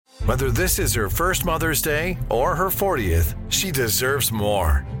Whether this is her first Mother's Day or her 40th, she deserves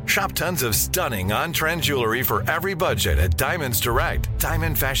more. Shop tons of stunning on-trend jewelry for every budget at Diamonds Direct.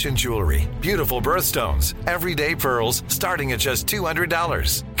 Diamond fashion jewelry, beautiful birthstones, everyday pearls starting at just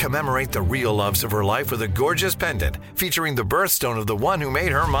 $200. Commemorate the real loves of her life with a gorgeous pendant featuring the birthstone of the one who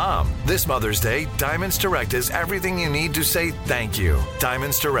made her mom. This Mother's Day, Diamonds Direct is everything you need to say thank you.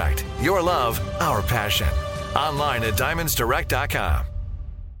 Diamonds Direct, your love, our passion. Online at diamondsdirect.com.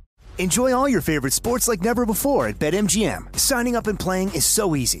 Enjoy all your favorite sports like never before at BetMGM. Signing up and playing is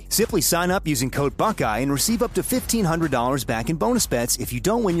so easy. Simply sign up using code Buckeye and receive up to $1,500 back in bonus bets if you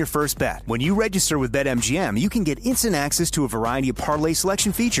don't win your first bet. When you register with BetMGM, you can get instant access to a variety of parlay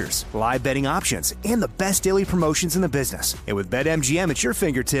selection features, live betting options, and the best daily promotions in the business. And with BetMGM at your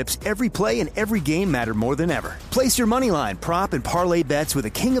fingertips, every play and every game matter more than ever. Place your moneyline, prop, and parlay bets with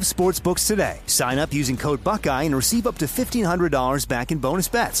the king of sportsbooks today. Sign up using code Buckeye and receive up to $1,500 back in bonus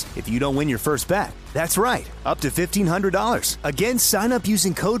bets if you don't win your first bet. That's right, up to $1,500. Again, sign up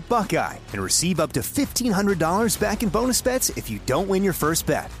using code Buckeye and receive up to $1,500 back in bonus bets if you don't win your first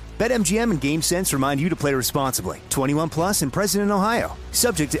bet. BetMGM and GameSense remind you to play responsibly. 21 plus and present in Ohio.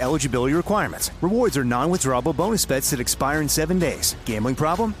 Subject to eligibility requirements. Rewards are non-withdrawable bonus bets that expire in 7 days. Gambling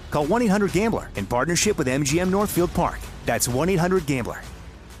problem? Call 1-800-GAMBLER in partnership with MGM Northfield Park. That's 1-800-GAMBLER.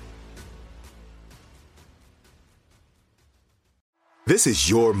 This is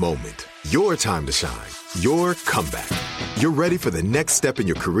your moment, your time to shine, your comeback. You're ready for the next step in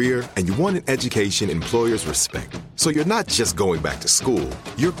your career, and you want an education employers respect. So you're not just going back to school,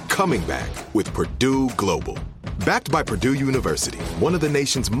 you're coming back with Purdue Global. Backed by Purdue University, one of the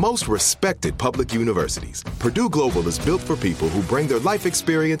nation's most respected public universities, Purdue Global is built for people who bring their life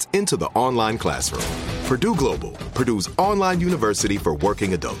experience into the online classroom. Purdue Global, Purdue's online university for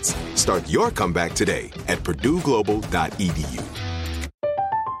working adults. Start your comeback today at purdueglobal.edu.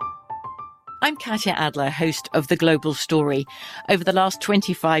 I'm Katya Adler, host of The Global Story. Over the last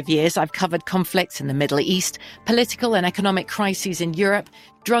 25 years, I've covered conflicts in the Middle East, political and economic crises in Europe,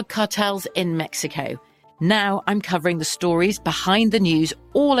 drug cartels in Mexico. Now I'm covering the stories behind the news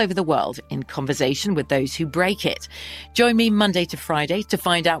all over the world in conversation with those who break it. Join me Monday to Friday to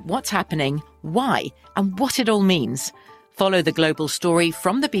find out what's happening, why, and what it all means. Follow The Global Story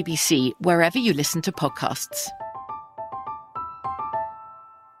from the BBC wherever you listen to podcasts.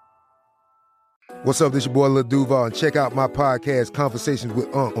 What's up, this your boy Lil Duval, and check out my podcast, Conversations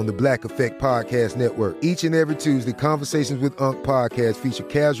with Unc, on the Black Effect Podcast Network. Each and every Tuesday, Conversations with Unc podcast feature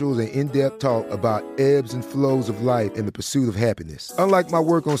casuals and in-depth talk about ebbs and flows of life and the pursuit of happiness. Unlike my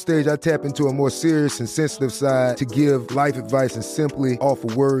work on stage, I tap into a more serious and sensitive side to give life advice and simply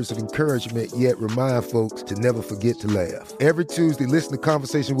offer words of encouragement, yet remind folks to never forget to laugh. Every Tuesday, listen to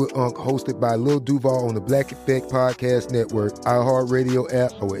Conversations with Unc, hosted by Lil Duval on the Black Effect Podcast Network, iHeartRadio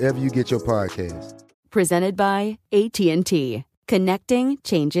app, or wherever you get your podcasts. Presented by AT&T. Connecting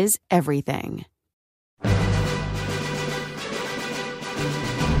changes everything.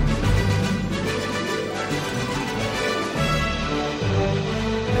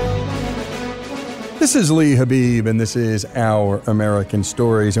 This is Lee Habib, and this is Our American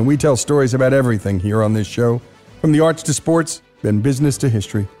Stories, and we tell stories about everything here on this show, from the arts to sports, then business to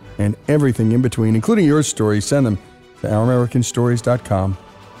history, and everything in between, including your stories. Send them to ouramericanstories.com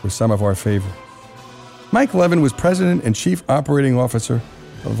with some of our favorites. Mike Levin was president and chief operating officer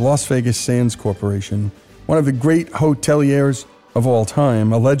of Las Vegas Sands Corporation, one of the great hoteliers of all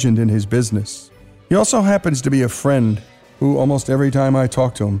time, a legend in his business. He also happens to be a friend who almost every time I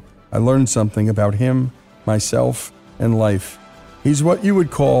talk to him, I learn something about him, myself, and life. He's what you would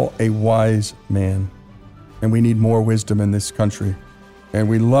call a wise man, and we need more wisdom in this country, and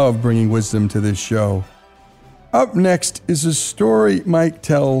we love bringing wisdom to this show. Up next is a story Mike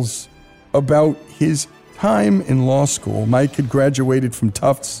tells about his time in law school. Mike had graduated from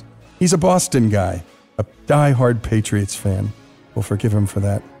Tufts. He's a Boston guy, a diehard Patriots fan. We'll forgive him for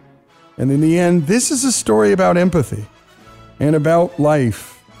that. And in the end, this is a story about empathy and about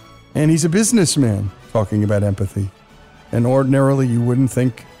life. And he's a businessman talking about empathy. And ordinarily, you wouldn't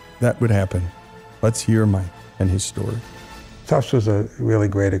think that would happen. Let's hear Mike and his story. Tufts was a really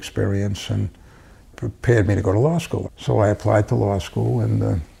great experience and prepared me to go to law school. So I applied to law school,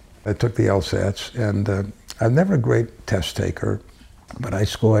 and I took the LSATs, and I'm never a great test taker, but I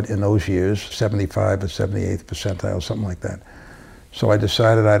scored in those years 75 or 78th percentile, something like that. So I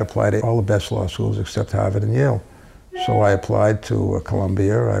decided I'd apply to all the best law schools except Harvard and Yale. So I applied to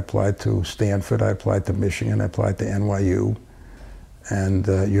Columbia, I applied to Stanford, I applied to Michigan, I applied to NYU, and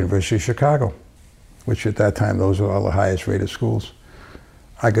University of Chicago, which at that time, those were all the highest rated schools.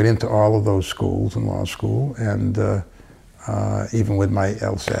 I got into all of those schools in law school, and even with my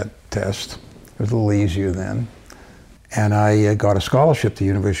LSAT test. It was a little easier then. And I got a scholarship to the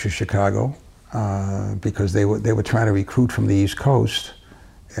University of Chicago because they were trying to recruit from the East Coast,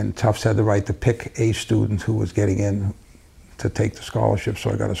 and Tufts had the right to pick a student who was getting in to take the scholarship,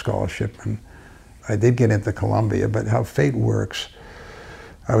 so I got a scholarship. And I did get into Columbia, but how fate works,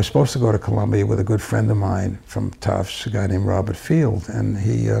 I was supposed to go to Columbia with a good friend of mine from Tufts, a guy named Robert Field, and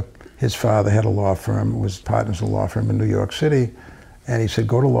his father had a law firm, was partners in a law firm in New York City, and he said,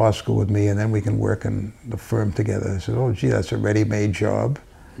 go to law school with me and then we can work in the firm together. I said, oh gee, that's a ready-made job.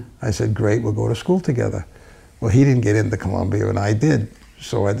 I said, great, we'll go to school together. Well, he didn't get into Columbia and I did,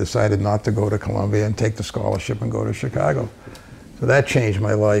 so I decided not to go to Columbia and take the scholarship and go to Chicago. So that changed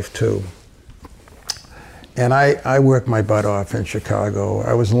my life too. And I worked my butt off in Chicago.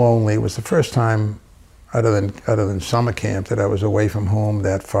 I was lonely. It was the first time, other than summer camp, that I was away from home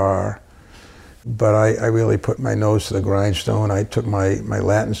that far. But I really put my nose to the grindstone. I took my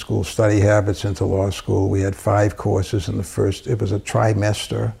Latin school study habits into law school. We had 5 courses in the first, it was a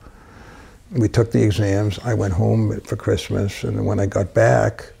trimester. We took the exams. I went home for Christmas, and then when I got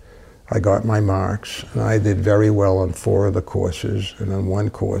back, I got my marks. And I did very well on 4 of the courses, and on 1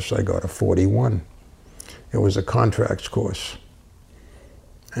 course I got a 41. It was a contracts course.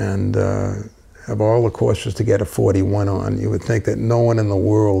 And of all the courses to get a 41 on, you would think that no one in the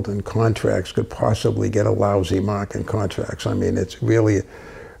world in contracts could possibly get a lousy mark in contracts. I mean, it's really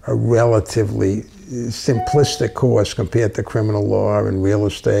a relatively simplistic course compared to criminal law and real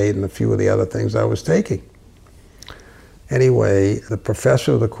estate and a few of the other things I was taking. Anyway, the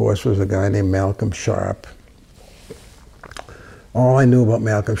professor of the course was a guy named Malcolm Sharp. All I knew about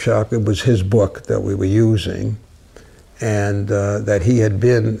Malcolm Sharp, it was his book that we were using, and that he had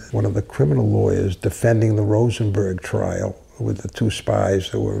been one of the criminal lawyers defending the Rosenberg trial with the 2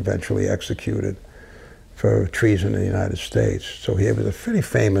 spies that were eventually executed for treason in the United States. So he was a pretty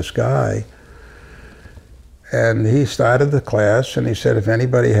famous guy. And he started the class and he said, if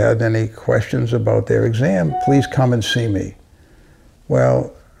anybody had any questions about their exam, please come and see me.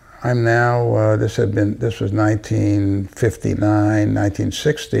 Well, I'm now, this was 1959,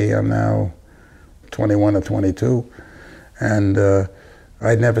 1960, I'm now 21 or 22, and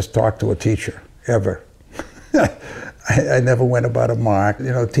I'd never talked to a teacher, ever. I never went about a mark.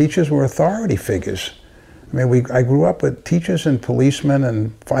 You know, teachers were authority figures. I mean, I grew up with teachers and policemen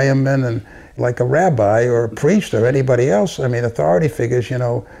and firemen and like a rabbi or a priest or anybody else. I mean, authority figures, you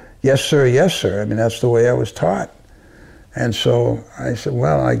know, yes sir, yes sir. I mean, that's the way I was taught. And so I said,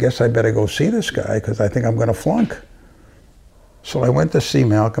 well, I guess I better go see this guy because I think I'm going to flunk. So I went to see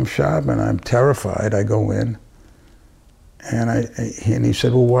Malcolm Sharp, and I'm terrified. I go in, and he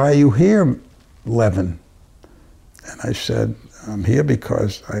said, well, why are you here, Levin? And I said, I'm here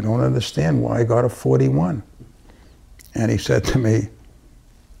because I don't understand why I got a 41. And he said to me,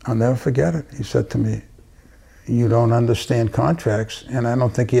 I'll never forget it. He said to me, you don't understand contracts, and I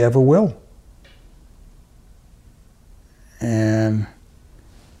don't think you ever will. And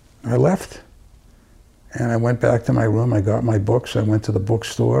I left. And I went back to my room. I got my books. I went to the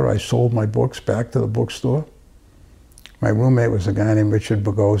bookstore. I sold my books back to the bookstore. My roommate was a guy named Richard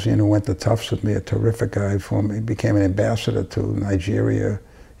Bogosian who went to Tufts with me, a terrific guy for me. He became an ambassador to Nigeria.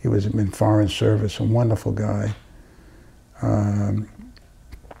 He was in foreign service, a wonderful guy.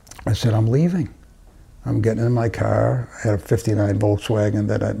 I said, I'm leaving. I'm getting in my car. I had a '59 Volkswagen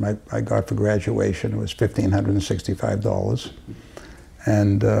that I got for graduation. It was $1,565.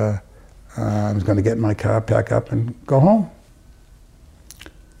 And I was going to get in my car, pack up, and go home.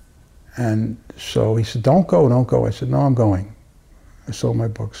 And so he said, don't go, don't go. I said, no, I'm going. I sold my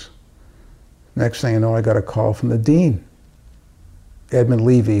books. Next thing I know, I got a call from the dean, Edmund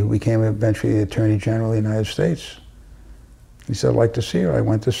Levy, who became eventually the Attorney General of the United States. He said, I'd like to see her. I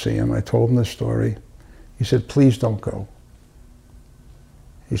went to see him. I told him the story. He said, please don't go.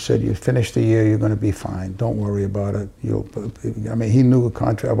 He said, you finish the year, you're going to be fine. Don't worry about it. I mean, he knew a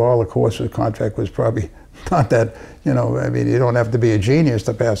contract, of all the courses, the contract was probably not that, you know, I mean, you don't have to be a genius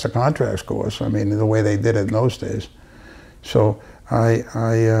to pass a contracts course. I mean, the way they did it in those days. So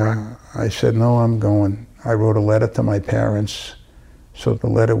I said, no, I'm going. I wrote a letter to my parents so the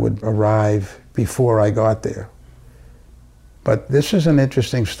letter would arrive before I got there. But this is an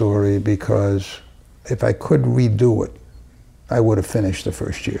interesting story because if I could redo it, I would have finished the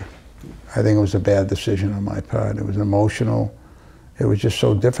first year. I think it was a bad decision on my part. It was emotional. It was just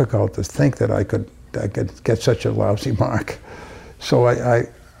so difficult to think that I could get such a lousy mark. So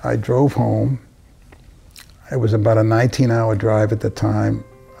I drove home. It was about a 19-hour drive at the time.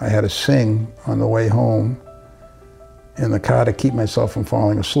 I had to sing on the way home in the car to keep myself from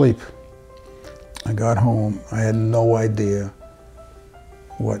falling asleep. I got home. I had no idea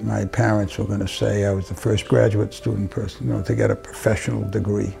what my parents were going to say. I was the first graduate student person, to get a professional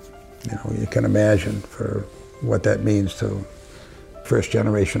degree. You can imagine for what that means to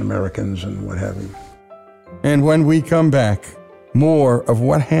first-generation Americans and what have you. And when we come back, more of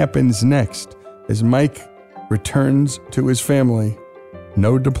what happens next as Mike returns to his family,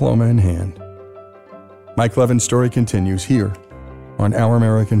 no diploma in hand. Mike Levin's story continues here on Our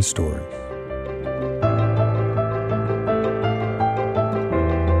American Stories.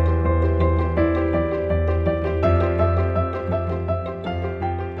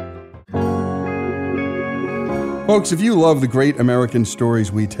 Folks, if you love the great American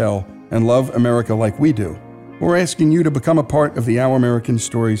stories we tell and love America like we do, we're asking you to become a part of the Our American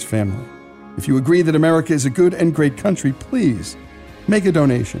Stories family. If you agree that America is a good and great country, please make a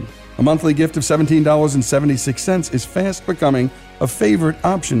donation. A monthly gift of $17.76 is fast becoming a favorite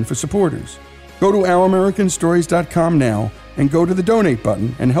option for supporters. Go to OurAmericanStories.com now and go to the donate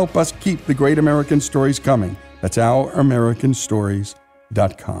button and help us keep the great American stories coming. That's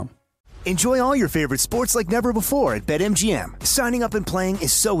OurAmericanStories.com. Enjoy all your favorite sports like never before at BetMGM. Signing up and playing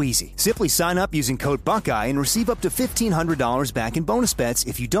is so easy. Simply sign up using code Buckeye and receive up to $1,500 back in bonus bets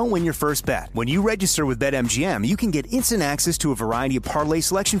if you don't win your first bet. When you register with BetMGM, you can get instant access to a variety of parlay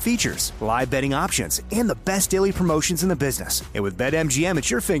selection features, live betting options, and the best daily promotions in the business. And with BetMGM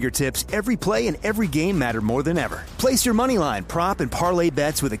at your fingertips, every play and every game matter more than ever. Place your moneyline, prop, and parlay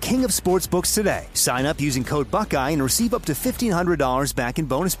bets with the king of sportsbooks today. Sign up using code Buckeye and receive up to $1,500 back in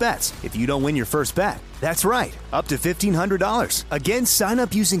bonus bets if you don't win your first bet. That's right, up to $1,500. Again, sign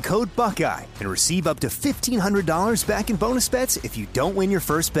up using code Buckeye and receive up to $1,500 back in bonus bets if you don't win your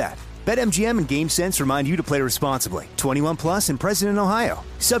first bet. BetMGM and GameSense remind you to play responsibly. 21 plus and present in Ohio.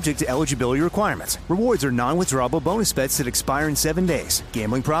 Subject to eligibility requirements. Rewards are non-withdrawable bonus bets that expire in 7 days.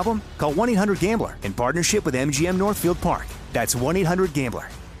 Gambling problem? Call 1-800-GAMBLER in partnership with MGM Northfield Park. That's 1-800-GAMBLER.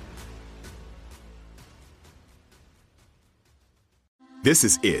 This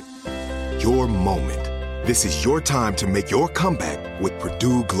is it. Your moment. This is your time to make your comeback with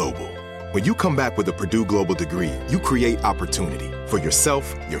Purdue Global. When you come back with a Purdue Global degree, you create opportunity for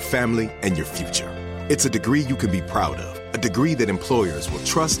yourself, your family, and your future. It's a degree you can be proud of, a degree that employers will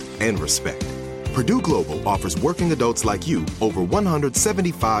trust and respect. Purdue Global offers working adults like you over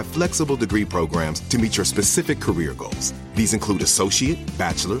 175 flexible degree programs to meet your specific career goals. These include associate,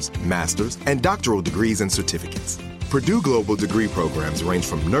 bachelor's, master's, and doctoral degrees and certificates. Purdue Global degree programs range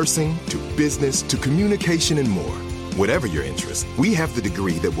from nursing to business to communication and more. Whatever your interest, we have the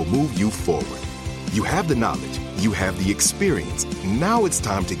degree that will move you forward. You have the knowledge, you have the experience. Now it's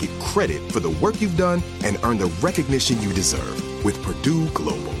time to get credit for the work you've done and earn the recognition you deserve with Purdue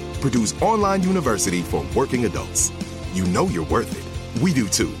Global, Purdue's online university for working adults. You know you're worth it. We do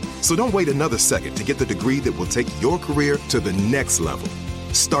too. So don't wait another second to get the degree that will take your career to the next level.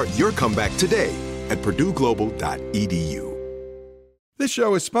 Start your comeback today at purdueglobal.edu. This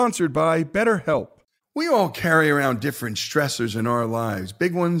show is sponsored by BetterHelp. We all carry around different stressors in our lives,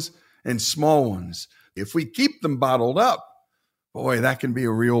 big ones and small ones. If we keep them bottled up, boy, that can be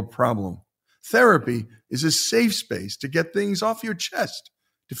a real problem. Therapy is a safe space to get things off your chest,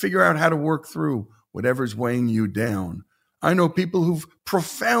 to figure out how to work through whatever's weighing you down. I know people who've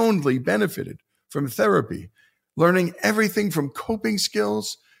profoundly benefited from therapy, learning everything from coping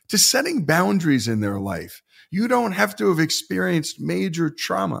skills to setting boundaries in their life. You don't have to have experienced major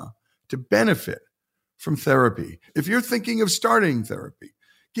trauma to benefit from therapy. If you're thinking of starting therapy,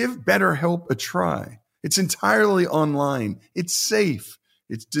 give BetterHelp a try. It's entirely online. It's safe.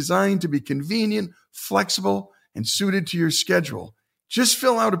 It's designed to be convenient, flexible, and suited to your schedule. Just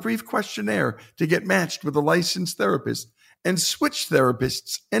fill out a brief questionnaire to get matched with a licensed therapist and switch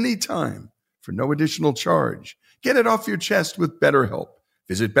therapists anytime for no additional charge. Get it off your chest with BetterHelp.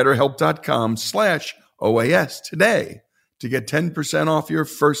 Visit BetterHelp.com/OAS today to get 10% off your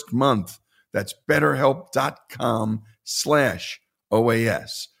first month. That's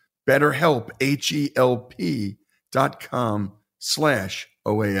BetterHelp.com/OAS. BetterHelp,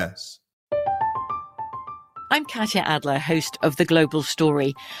 HELP.com/OAS. I'm Katya Adler, host of The Global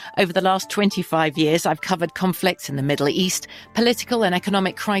Story. Over the last 25 years, I've covered conflicts in the Middle East, political and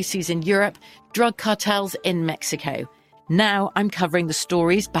economic crises in Europe, drug cartels in Mexico. Now I'm covering the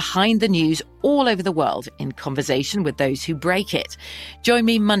stories behind the news all over the world in conversation with those who break it. Join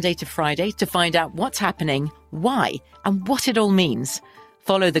me Monday to Friday to find out what's happening, why, and what it all means.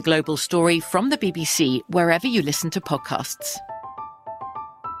 Follow The Global Story from the BBC wherever you listen to podcasts.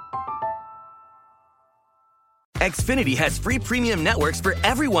 Xfinity has free premium networks for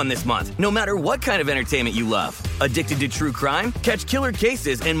everyone this month, no matter what kind of entertainment you love. Addicted to true crime? Catch killer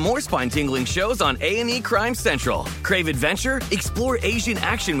cases and more spine-tingling shows on A&E Crime Central. Crave adventure? Explore Asian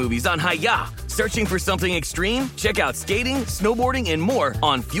action movies on Hi-YAH. Searching for something extreme? Check out skating, snowboarding, and more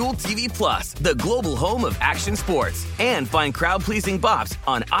on Fuel TV Plus, the global home of action sports. And find crowd-pleasing bops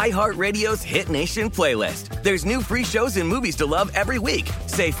on iHeartRadio's Hit Nation playlist. There's new free shows and movies to love every week.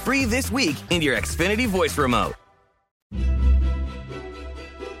 Say free this week in your Xfinity voice remote.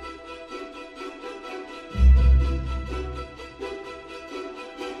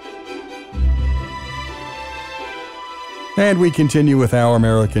 And we continue with Our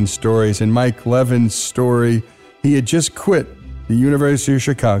American Stories. And Mike Levin's story, he had just quit the University of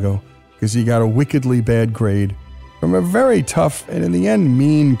Chicago because he got a wickedly bad grade from a very tough and in the end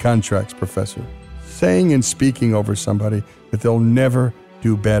mean contracts professor, saying and speaking over somebody that they'll never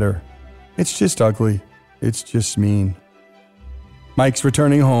do better. It's just ugly. It's just mean. Mike's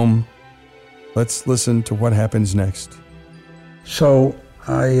returning home. Let's listen to what happens next. So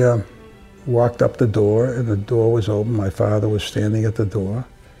I walked up the door, and the door was open. My father was standing at the door,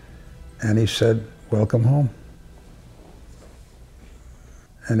 and he said, "Welcome home."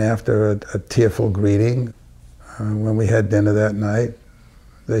 And after a tearful greeting, when we had dinner that night,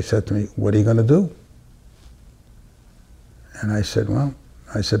 they said to me, "What are you going to do?" And I said,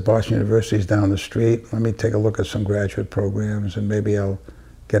 Boston University's down the street. Let me take a look at some graduate programs, and maybe I'll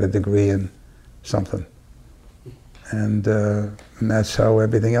get a degree in something. And that's how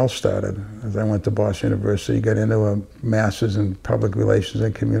everything else started. As I went to Boston University, got into a master's in public relations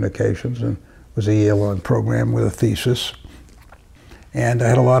and communications, and was a year-long program with a thesis. And I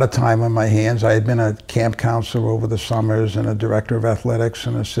had a lot of time on my hands. I had been a camp counselor over the summers and a director of athletics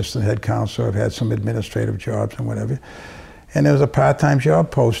and assistant head counselor. I've had some administrative jobs and whatever. And there was a part-time job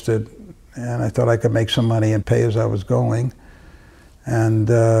posted, and I thought I could make some money and pay as I was going. And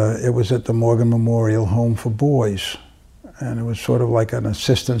it was at the Morgan Memorial Home for Boys. And it was sort of like an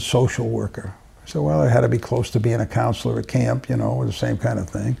assistant social worker. So, well, I had to be close to being a counselor at camp, you know, the same kind of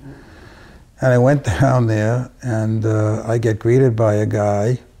thing. And I went down there, and I get greeted by a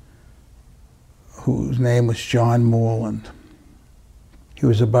guy whose name was John Moreland. He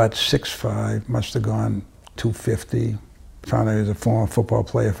was about 6'5", must have gone 250. Found out he was a former football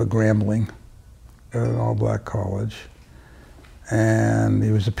player for Grambling at an all-black college. And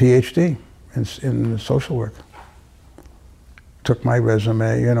he was a PhD in social work. Took my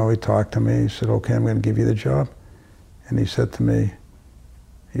resume, you know, he talked to me, he said, "Okay, I'm going to give you the job." And he said to me,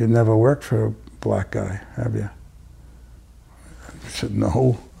 "You've never worked for a black guy, have you?" I said,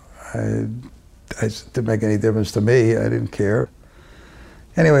 "No." It didn't make any difference to me, I didn't care.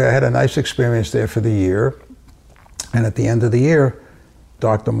 Anyway, I had a nice experience there for the year. And at the end of the year,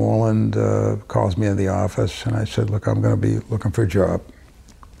 Dr. Moreland calls me in the office, and I said, "Look, I'm going to be looking for a job."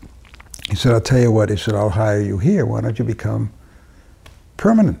 He said, "I'll tell you what," he said, "I'll hire you here. Why don't you become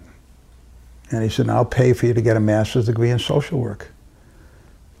permanent?" And he said, "I'll pay for you to get a master's degree in social work."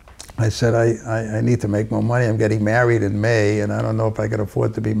 I said, I need to make more money. I'm getting married in May, and I don't know if I can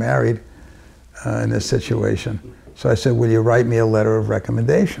afford to be married in this situation. So I said, "Will you write me a letter of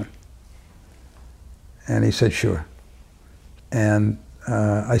recommendation?" And he said, "Sure." And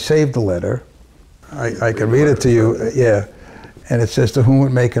I saved the letter. I can read it to you, yeah. And it says, "To whom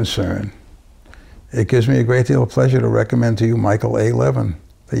it may concern. It gives me a great deal of pleasure to recommend to you Michael A. Levin.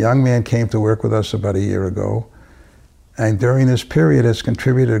 The young man came to work with us about a year ago, and during this period has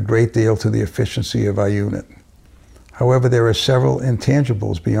contributed a great deal to the efficiency of our unit. However, there are several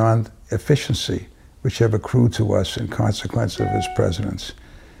intangibles beyond efficiency which have accrued to us in consequence of his presence.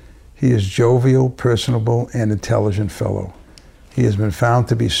 He is jovial, personable, and intelligent fellow. He has been found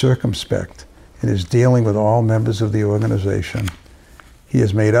to be circumspect in his dealing with all members of the organization. He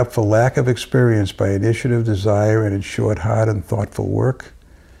has made up for lack of experience by initiative, desire, and in short, hard and thoughtful work.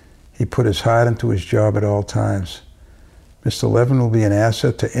 He put his heart into his job at all times. Mr. Levin will be an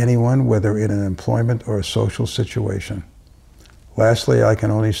asset to anyone, whether in an employment or a social situation. Lastly, I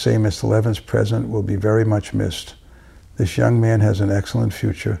can only say Mr. Levin's presence will be very much missed. This young man has an excellent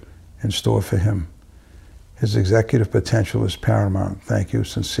future in store for him. His executive potential is paramount. Thank you.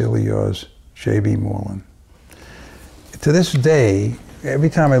 Sincerely yours, J.B. Moreland." To this day,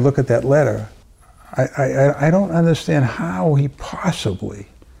 every time I look at that letter, I don't understand how he possibly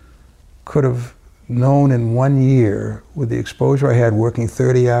could have known in 1 year, with the exposure I had working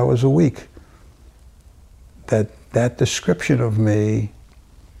 30 hours a week, that description of me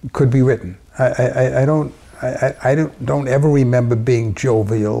could be written. I don't ever remember being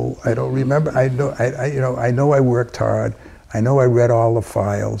jovial. I don't remember. I know I worked hard. I know I read all the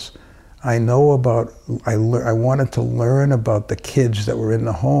files. I know about. I wanted to learn about the kids that were in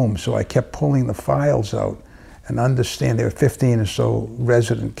the home, so I kept pulling the files out and understand. There were 15 or so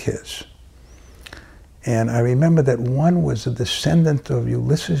resident kids. And I remember that one was a descendant of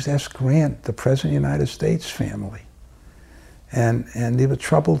Ulysses S. Grant, the President of the United States family. And they were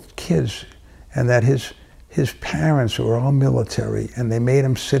troubled kids, and that his parents were all military, and they made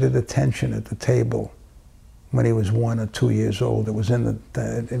him sit at attention at the table when he was 1 or 2 years old. It was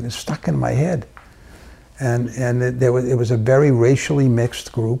it was stuck in my head. And it was a very racially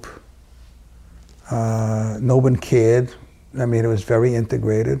mixed group. No one cared. I mean, it was very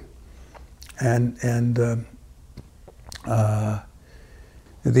integrated. And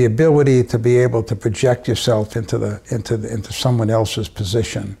the ability to be able to project yourself into someone else's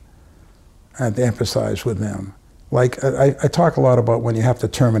position and to empathize with them. Like, I talk a lot about when you have to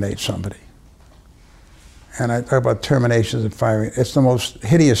terminate somebody. And I talk about terminations and firing. It's the most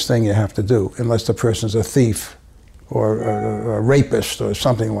hideous thing you have to do, unless the person's a thief or a rapist or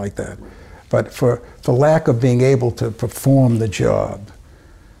something like that. But for the lack of being able to perform the job,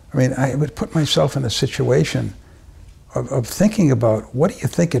 I mean, I would put myself in a situation of thinking about, what do you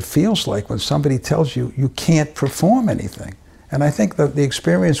think it feels like when somebody tells you you can't perform anything? And I think that the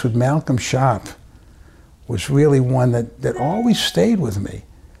experience with Malcolm Sharpe was really one that always stayed with me.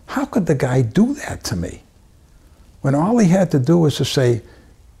 How could the guy do that to me? When all he had to do was to say,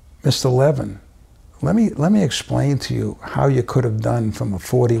 Mr. Levin, let me explain to you how you could have done from a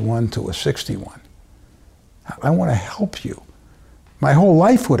 41 to a 61. I want to help you. My whole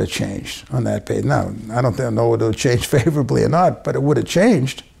life would have changed on that page. Now, I don't know whether it would change favorably or not, but it would have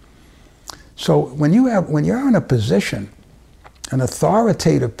changed. So when you're in a position, an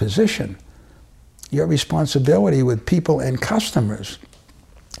authoritative position, your responsibility with people and customers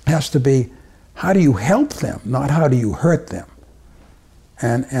has to be, how do you help them, not how do you hurt them?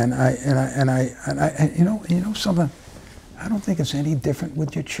 And you know something, I don't think it's any different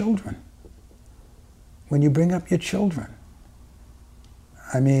with your children. When you bring up your children,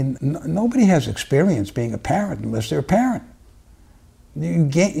 I mean, nobody has experience being a parent unless they're a parent.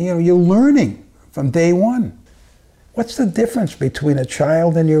 You're learning from day one. What's the difference between a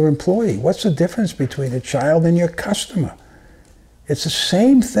child and your employee? What's the difference between a child and your customer? It's the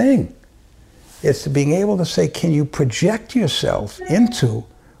same thing. It's being able to say, can you project yourself into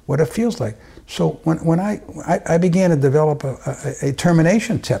what it feels like? So when I began to develop a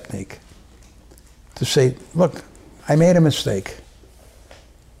termination technique to say, look, I made a mistake.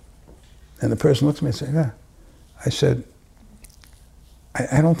 And the person looks at me and says, yeah. I said,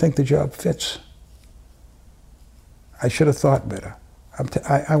 I don't think the job fits. I should have thought better.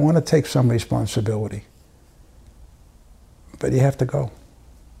 I want to take some responsibility. But you have to go.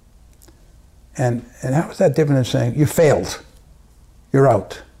 And how is that different than saying, you failed, you're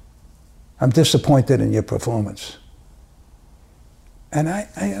out. I'm disappointed in your performance. And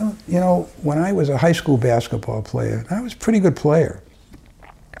when I was a high school basketball player, I was a pretty good player.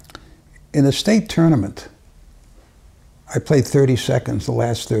 In the state tournament, I played 30 seconds, the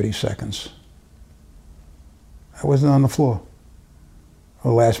last 30 seconds. I wasn't on the floor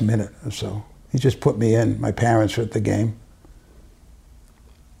the last minute or so. He just put me in. My parents were at the game.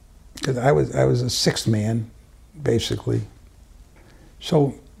 Because I was a sixth man, basically.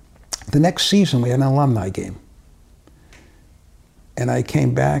 So the next season, we had an alumni game. And I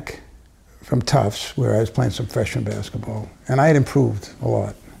came back from Tufts, where I was playing some freshman basketball, and I had improved a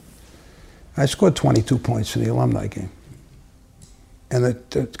lot. I scored 22 points in the alumni game. And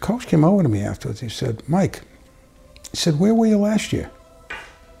the coach came over to me afterwards. He said, Mike, he said, where were you last year?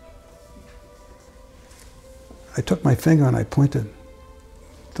 I took my finger and I pointed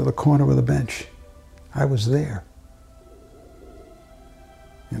to the corner of the bench. I was there.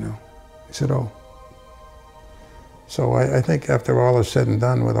 He said, oh. So I think after all is said and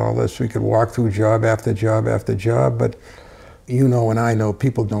done with all this, we could walk through job after job after job, but you know and I know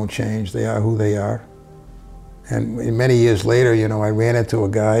people don't change. They are who they are. And many years later, I ran into a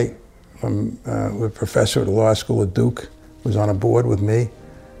guy a professor at the law school at Duke, was on a board with me,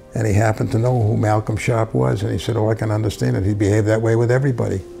 and he happened to know who Malcolm Sharpe was, and he said, oh, I can understand it. He behaved that way with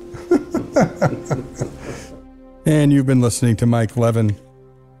everybody. And you've been listening to Mike Levin,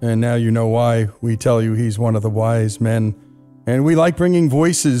 and now you know why we tell you he's one of the wise men. And we like bringing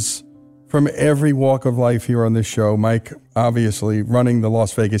voices from every walk of life here on this show. Mike, obviously, running the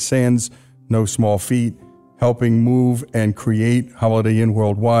Las Vegas Sands, no small feat, helping move and create Holiday Inn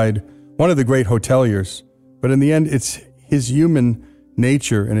worldwide, one of the great hoteliers. But in the end, it's his human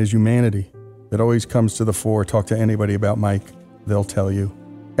nature and his humanity that always comes to the fore. Talk to anybody about Mike, they'll tell you.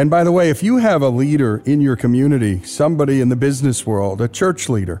 And by the way, if you have a leader in your community, somebody in the business world, a church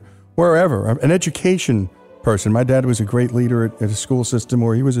leader, wherever, an education person. My dad was a great leader at a school system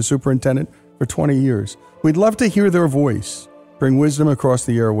where he was a superintendent for 20 years. We'd love to hear their voice, bring wisdom across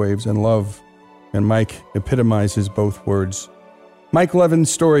the airwaves and love. And Mike epitomizes both words. Mike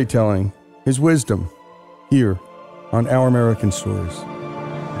Levin's storytelling, his wisdom, here on Our American Stories.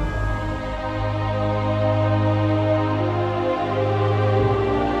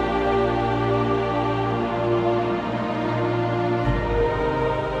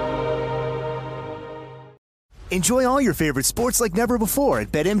 Enjoy all your favorite sports like never before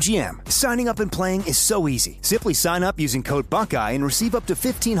at BetMGM. Signing up and playing is so easy. Simply sign up using code Buckeye and receive up to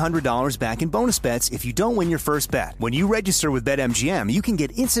 $1,500 back in bonus bets if you don't win your first bet. When you register with BetMGM, you can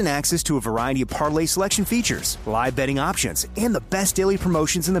get instant access to a variety of parlay selection features, live betting options, and the best daily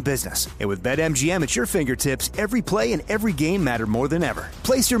promotions in the business. And with BetMGM at your fingertips, every play and every game matter more than ever.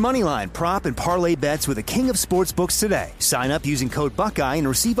 Place your moneyline, prop, and parlay bets with the king of sportsbooks today. Sign up using code Buckeye and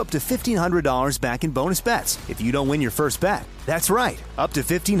receive up to $1,500 back in bonus bets if you don't win your first bet. That's right, up to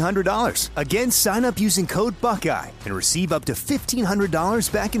 $1,500. Again, sign up using code Buckeye and receive up to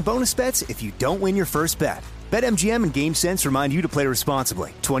 $1,500 back in bonus bets if you don't win your first bet. BetMGM and GameSense remind you to play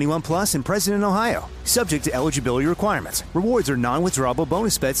responsibly. 21 plus and present in Ohio. Subject to eligibility requirements. Rewards are non-withdrawable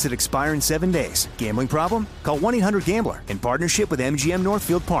bonus bets that expire in 7 days. Gambling problem? Call 1-800-GAMBLER in partnership with MGM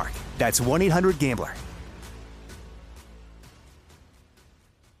Northfield Park. That's 1-800-GAMBLER.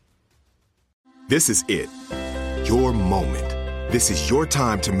 This is it. Your moment. This is your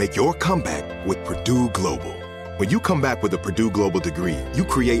time to make your comeback with Purdue Global. When you come back with a Purdue Global degree, you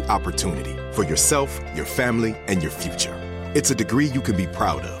create opportunity for yourself, your family, and your future. It's a degree you can be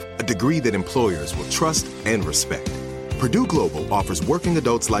proud of, a degree that employers will trust and respect. Purdue Global offers working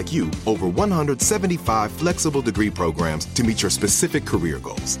adults like you over 175 flexible degree programs to meet your specific career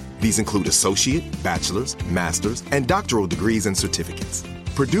goals. These include associate, bachelor's, master's, and doctoral degrees and certificates.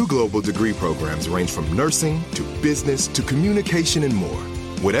 Purdue Global degree programs range from nursing to business to communication and more.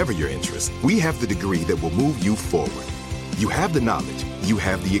 Whatever your interest, we have the degree that will move you forward. You have the knowledge, you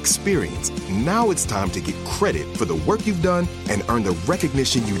have the experience. Now it's time to get credit for the work you've done and earn the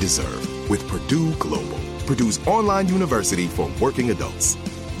recognition you deserve with Purdue Global, Purdue's online university for working adults.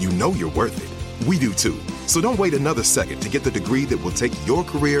 You know you're worth it. We do too. So don't wait another second to get the degree that will take your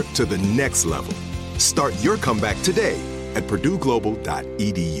career to the next level. Start your comeback today at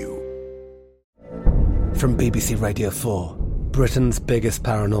purdueglobal.edu. From BBC Radio 4, Britain's biggest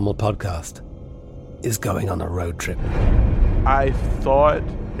paranormal podcast is going on a road trip. I thought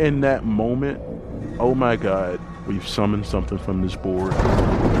in that moment, oh my God, we've summoned something from this board.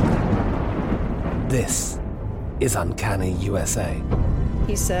 This is Uncanny USA.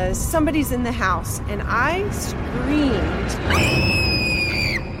 He says, somebody's in the house, and I screamed.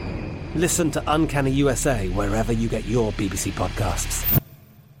 Listen to Uncanny USA wherever you get your BBC podcasts,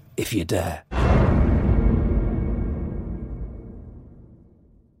 if you dare.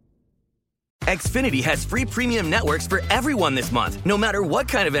 Xfinity has free premium networks for everyone this month, no matter what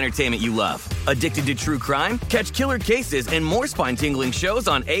kind of entertainment you love. Addicted to true crime? Catch killer cases and more spine-tingling shows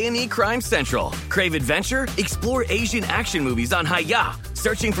on A&E Crime Central. Crave adventure? Explore Asian action movies on Hi-YAH.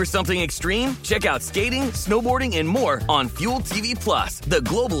 Searching for something extreme? Check out skating, snowboarding, and more on Fuel TV Plus, the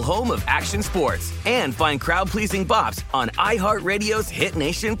global home of action sports. And find crowd-pleasing bops on iHeartRadio's Hit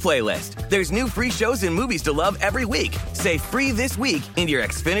Nation playlist. There's new free shows and movies to love every week. Say free this week in your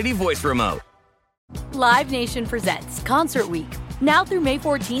Xfinity voice remote. Live Nation presents Concert Week. Now through May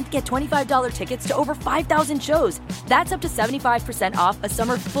 14th, get $25 tickets to over 5,000 shows. That's up to 75% off a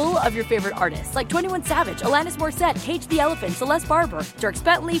summer full of your favorite artists like 21 Savage, Alanis Morissette, Cage the Elephant, Celeste Barber, Dierks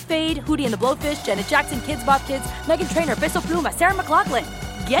Bentley, Fade, Hootie and the Blowfish, Janet Jackson, Kidz Bop Kids, Meghan Trainor, Peso Pluma, Sarah McLachlan.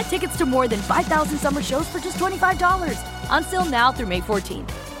 Get tickets to more than 5,000 summer shows for just $25. On sale now through May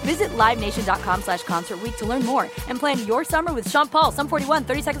 14th. Visit LiveNation.com/Concert Week to learn more and plan your summer with Sean Paul, Sum 41,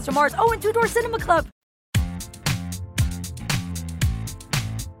 30 Seconds to Mars, and Two Door Cinema Club.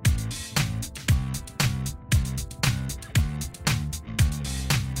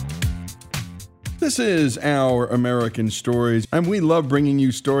 This is Our American Stories, and we love bringing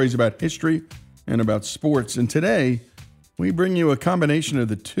you stories about history and about sports. And today, we bring you a combination of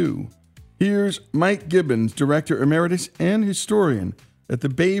the two. Here's Mike Gibbons, Director Emeritus and Historian at the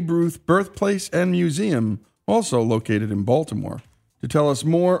Babe Ruth Birthplace and Museum, also located in Baltimore, to tell us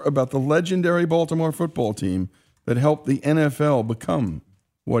more about the legendary Baltimore football team that helped the NFL become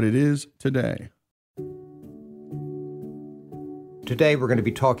what it is today. Today we're going to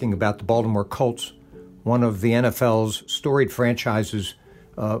be talking about the Baltimore Colts, one of the NFL's storied franchises,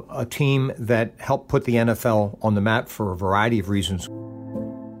 a team that helped put the NFL on the map for a variety of reasons,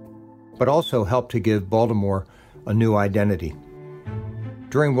 but also helped to give Baltimore a new identity.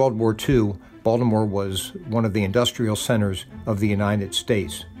 During World War II, Baltimore was one of the industrial centers of the United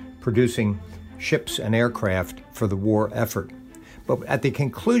States. producing ships and aircraft for the war effort. But at the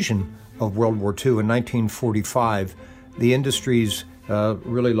conclusion of World War II in 1945, the industries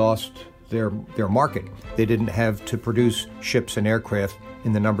really lost their market. They didn't have to produce ships and aircraft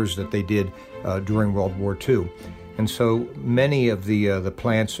in the numbers that they did during World War II. And so many of the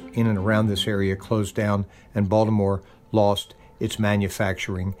plants in and around this area closed down, and Baltimore lost its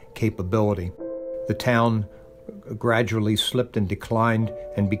manufacturing capability. The town gradually slipped and declined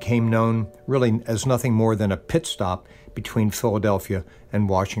and became known really as nothing more than a pit stop between Philadelphia and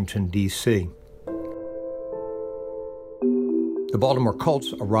Washington, D.C. The Baltimore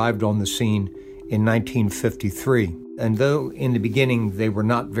Colts arrived on the scene in 1953, and though in the beginning they were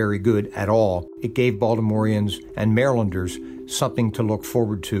not very good at all, it gave Baltimoreans and Marylanders something to look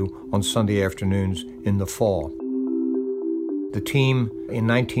forward to on Sunday afternoons in the fall. The team in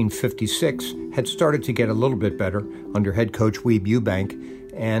 1956 had started to get a little bit better under head coach Weeb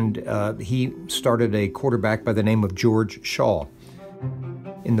Ewbank, and he started a quarterback by the name of George Shaw.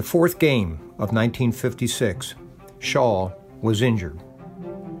 In the fourth game of 1956, Shaw was injured.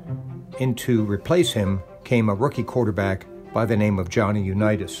 In to replace him came a rookie quarterback by the name of Johnny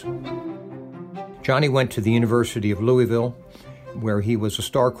Unitas. Johnny went to the University of Louisville, where he was a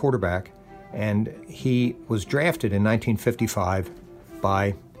star quarterback, and he was drafted in 1955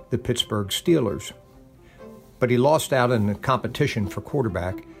 by the Pittsburgh Steelers. But he lost out in the competition for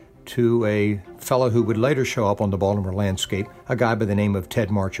quarterback to a fellow who would later show up on the Baltimore landscape, a guy by the name of Ted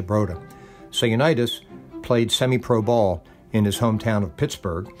Marchibroda. So Unitas played semi-pro ball in his hometown of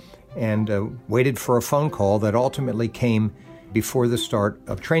Pittsburgh and waited for a phone call that ultimately came before the start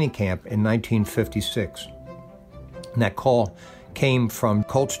of training camp in 1956. And that call came from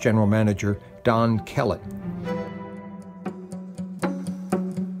Colts general manager Don Kellett.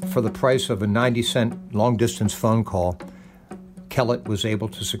 For the price of a 90-cent long-distance phone call, Kellett was able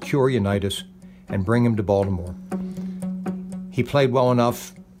to secure Unitas and bring him to Baltimore. He played well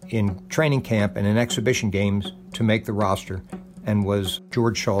enough in training camp and in exhibition games to make the roster and was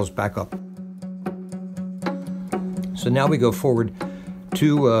George Shaw's backup. So now we go forward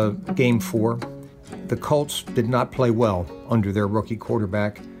to Game 4. The Colts did not play well under their rookie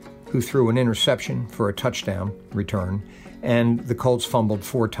quarterback, who threw an interception for a touchdown return, and the Colts fumbled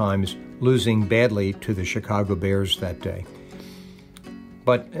 4 times, losing badly to the Chicago Bears that day.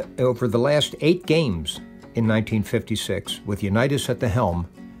 But over the last 8 games in 1956, with Unitas at the helm,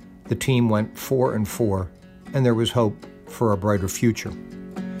 the team went 4-4, and there was hope for a brighter future.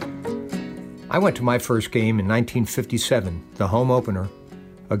 I went to my first game in 1957, the home opener,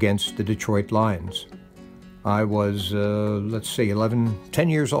 against the Detroit Lions. I was, 10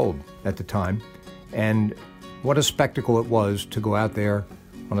 years old at the time, and what a spectacle it was to go out there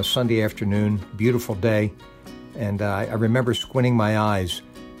on a Sunday afternoon, beautiful day, and I remember squinting my eyes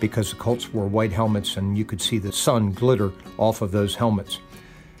because the Colts wore white helmets and you could see the sun glitter off of those helmets.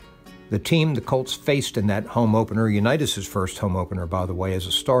 The team the Colts faced in that home opener, Unitas' first home opener, by the way, as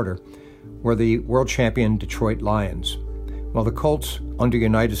a starter, were the world champion Detroit Lions. Well, the Colts, under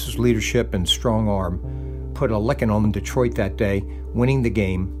Unitas' leadership and strong arm, put a licking on Detroit that day, winning the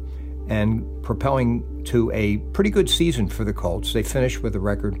game and propelling to a pretty good season for the Colts. They finished with a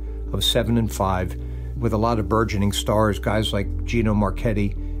record of 7-5 with a lot of burgeoning stars, guys like Gino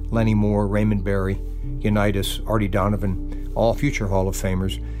Marchetti, Lenny Moore, Raymond Berry, Unitas, Artie Donovan, all future Hall of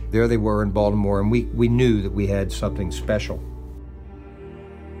Famers. There they were in Baltimore, and we knew that we had something special.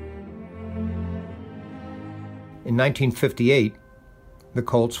 In 1958, the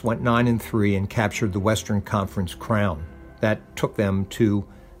Colts went 9-3 and captured the Western Conference crown. That took them to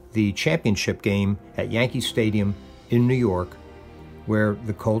the championship game at Yankee Stadium in New York, where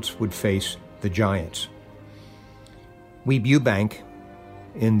the Colts would face the Giants. Weeb Ewbank,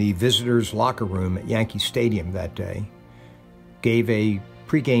 in the visitors' locker room at Yankee Stadium that day, gave a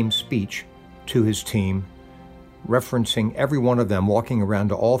pregame speech to his team, referencing every one of them, walking around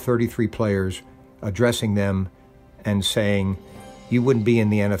to all 33 players, addressing them and saying, "You wouldn't be in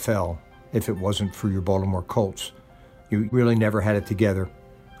the NFL if it wasn't for your Baltimore Colts. You really never had it together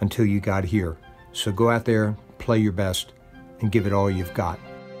until you got here. So go out there, play your best, and give it all you've got."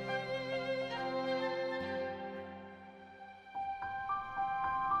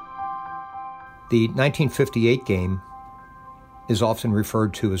 The 1958 game is often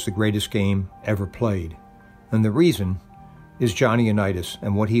referred to as the greatest game ever played. And the reason is Johnny Unitas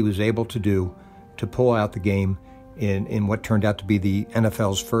and what he was able to do to pull out the game in what turned out to be the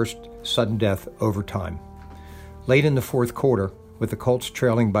NFL's first sudden death overtime. Late in the fourth quarter, with the Colts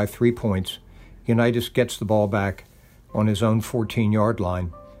trailing by 3 points, Unitas gets the ball back on his own 14-yard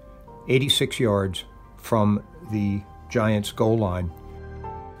line, 86 yards from the Giants' goal line.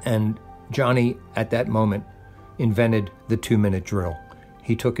 And Johnny, at that moment, invented the 2-minute drill.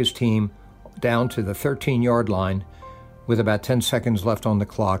 He took his team down to the 13-yard line with about 10 seconds left on the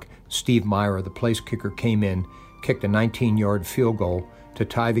clock. Steve Meyer, the place kicker, came in, kicked a 19-yard field goal to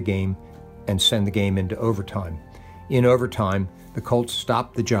tie the game and send the game into overtime. In overtime, the Colts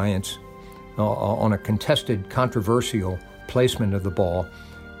stopped the Giants on a contested, controversial placement of the ball.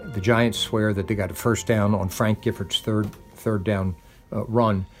 The Giants swear that they got a first down on Frank Giffords' third down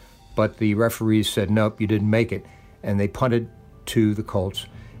run, but the referees said, nope, you didn't make it, and they punted to the Colts.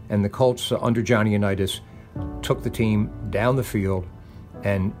 And the Colts, under Johnny Unitas, took the team down the field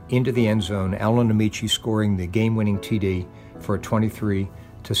and into the end zone, Alan Amici scoring the game-winning TD for a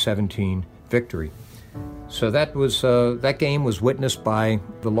 23-17 victory. So that game was witnessed by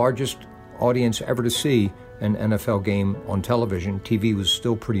the largest audience ever to see an NFL game on television. TV was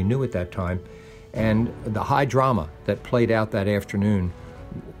still pretty new at that time, and the high drama that played out that afternoon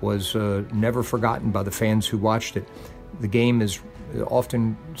was never forgotten by the fans who watched it. The game is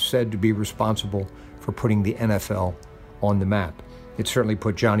often said to be responsible for putting the NFL on the map. It certainly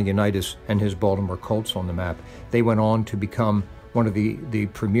put Johnny Unitas and his Baltimore Colts on the map. They went on to become one of the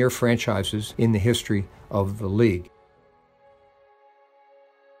premier franchises in the history of the league.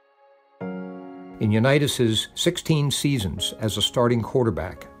 In Unitas's 16 seasons as a starting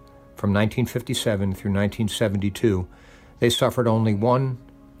quarterback, from 1957 through 1972, they suffered only one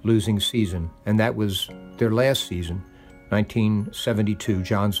losing season, and that was their last season, 1972,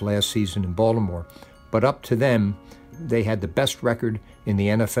 John's last season in Baltimore. But up to them, they had the best record in the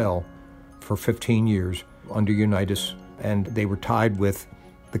NFL for 15 years under Unitas, and they were tied with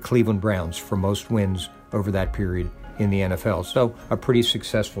the Cleveland Browns for most wins over that period in the NFL. So a pretty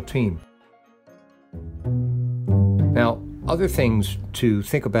successful team. Now, other things to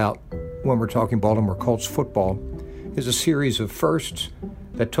think about when we're talking Baltimore Colts football is a series of firsts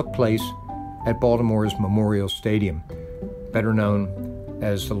that took place at Baltimore's Memorial Stadium, better known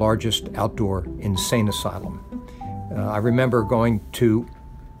as the largest outdoor insane asylum. I remember going to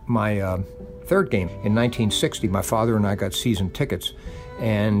my third game in 1960. My father and I got season tickets,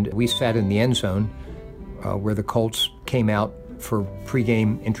 and we sat in the end zone where the Colts came out for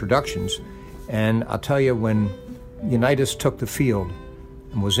pregame introductions. And I'll tell you, when Unitas took the field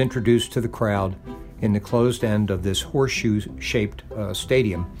and was introduced to the crowd in the closed end of this horseshoe-shaped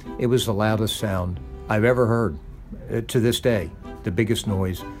stadium, it was the loudest sound I've ever heard. To this day, the biggest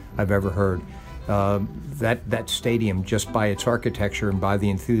noise I've ever heard. That stadium, just by its architecture and by the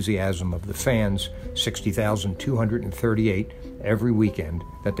enthusiasm of the fans, 60,238 every weekend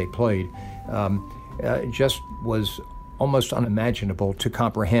that they played, just was almost unimaginable to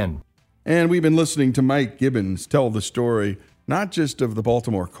comprehend. And we've been listening to Mike Gibbons tell the story, not just of the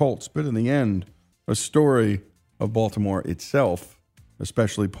Baltimore Colts, but in the end, a story of Baltimore itself,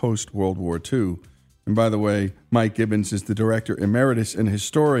 especially post-World War II. And by the way, Mike Gibbons is the director emeritus and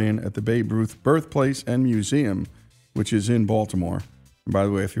historian at the Babe Ruth Birthplace and Museum, which is in Baltimore. And by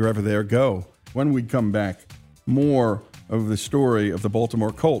the way, if you're ever there, go. When we come back, more of the story of the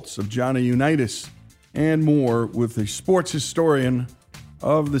Baltimore Colts, of Johnny Unitas, and more with the sports historian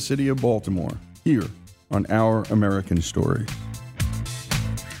of the city of Baltimore, here on Our American Story.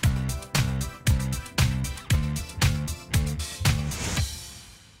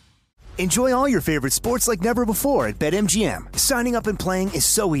 Enjoy all your favorite sports like never before at BetMGM. Signing up and playing is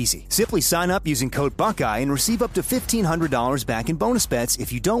so easy. Simply sign up using code Buckeye and receive up to $1,500 back in bonus bets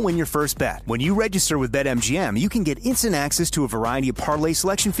if you don't win your first bet. When you register with BetMGM, you can get instant access to a variety of parlay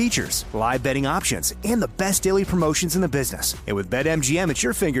selection features, live betting options, and the best daily promotions in the business. And with BetMGM at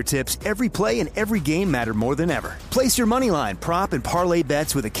your fingertips, every play and every game matter more than ever. Place your moneyline, prop, and parlay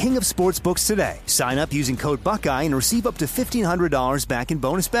bets with the king of sportsbooks today. Sign up using code Buckeye and receive up to $1,500 back in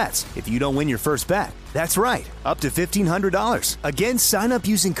bonus bets if you don't win your first bet. That's right, up to $1,500. Again, sign up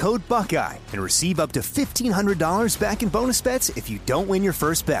using code Buckeye and receive up to $1,500 back in bonus bets if you don't win your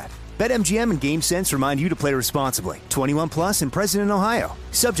first bet. BetMGM and GameSense remind you to play responsibly. 21 plus and present in Ohio.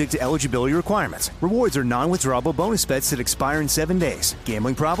 Subject to eligibility requirements. Rewards are non-withdrawable bonus bets that expire in 7 days.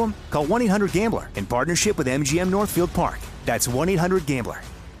 Gambling problem? Call 1-800-GAMBLER in partnership with MGM Northfield Park. That's 1-800-GAMBLER.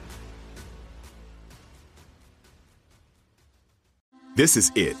 This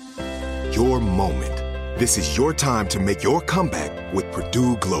is it. Your moment. This is your time to make your comeback with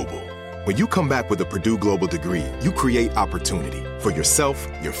Purdue Global. When you come back with a Purdue Global degree, you create opportunity for yourself,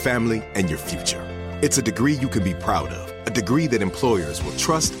 your family, and your future. It's a degree you can be proud of, a degree that employers will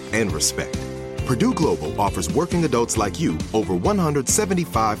trust and respect. Purdue Global offers working adults like you over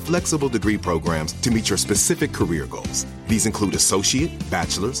 175 flexible degree programs to meet your specific career goals. These include associate,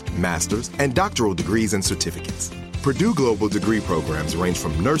 bachelor's, master's, and doctoral degrees and certificates. Purdue Global degree programs range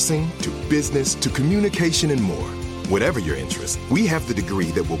from nursing to business to communication and more. Whatever your interest, we have the degree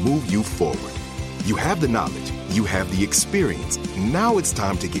that will move you forward. You have the knowledge, you have the experience. Now it's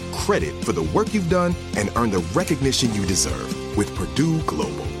time to get credit for the work you've done and earn the recognition you deserve with Purdue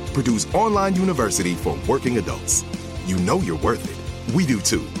Global, Purdue's online university for working adults. You know you're worth it. We do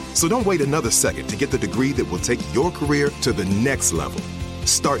too. So don't wait another second to get the degree that will take your career to the next level.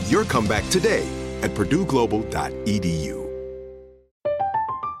 Start your comeback today at purdueglobal.edu.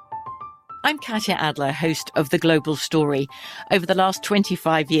 I'm Katya Adler, host of The Global Story. Over the last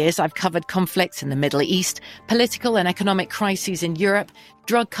 25 years, I've covered conflicts in the Middle East, political and economic crises in Europe,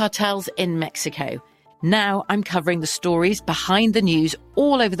 drug cartels in Mexico. Now I'm covering the stories behind the news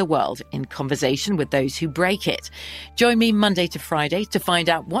all over the world in conversation with those who break it. Join me Monday to Friday to find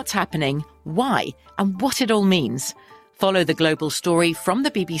out what's happening, why, and what it all means. Follow The Global Story from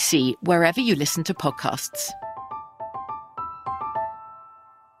the BBC wherever you listen to podcasts.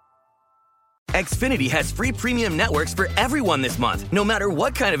 Xfinity has free premium networks for everyone this month, no matter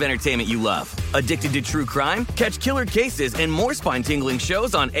what kind of entertainment you love. Addicted to true crime? Catch killer cases and more spine-tingling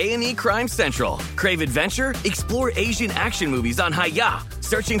shows on A&E Crime Central. Crave adventure? Explore Asian action movies on Hi-YAH.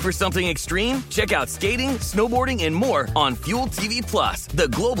 Searching for something extreme? Check out skating, snowboarding, and more on Fuel TV Plus, the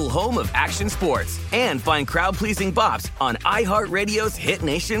global home of action sports. And find crowd-pleasing bops on iHeartRadio's Hit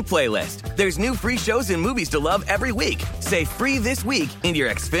Nation playlist. There's new free shows and movies to love every week. Say free this week in your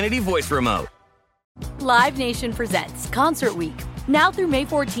Xfinity voice remote. Live Nation presents Concert Week. Now through May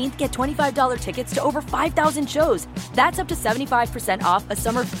 14th, get $25 tickets to over 5,000 shows. That's up to 75% off a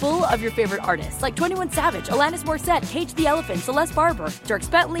summer full of your favorite artists like 21 Savage, Alanis Morissette, Cage the Elephant, Celeste Barber,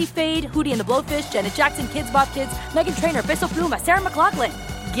 Dierks Bentley, Fade, Hootie and the Blowfish, Janet Jackson, Kidz Bop Kids, Meghan Trainor, Peso Pluma, Sarah McLachlan.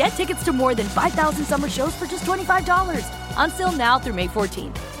 Get tickets to more than 5,000 summer shows for just $25. Until now through May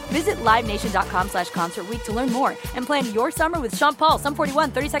 14th. Visit LiveNation.com/Concert Week to learn more and plan your summer with Sean Paul, Sum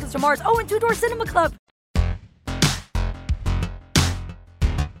 41, 30 Seconds to Mars, and Two Door Cinema Club.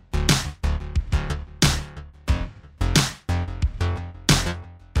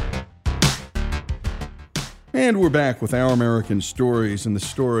 And we're back with Our American Stories and the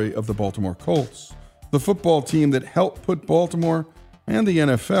story of the Baltimore Colts, the football team that helped put Baltimore and the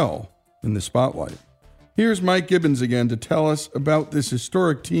NFL in the spotlight. Here's Mike Gibbons again to tell us about this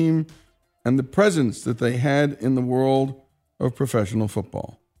historic team and the presence that they had in the world of professional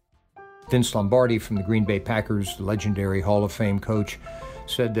football. Vince Lombardi from the Green Bay Packers, the legendary Hall of Fame coach,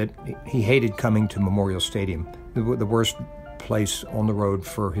 said that he hated coming to Memorial Stadium, the worst place on the road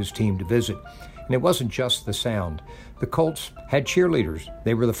for his team to visit. And it wasn't just the sound. The Colts had cheerleaders.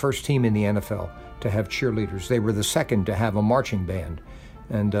 They were the first team in the NFL to have cheerleaders. They were the second to have a marching band.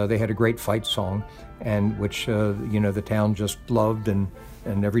 And they had a great fight song, and which the town just loved. And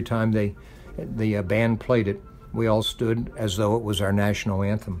every time the band played it, we all stood as though it was our national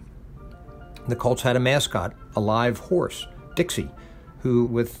anthem. The Colts had a mascot, a live horse, Dixie, who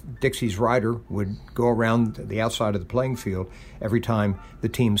with Dixie's rider would go around the outside of the playing field every time the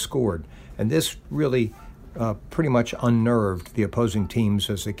team scored. And this really pretty much unnerved the opposing teams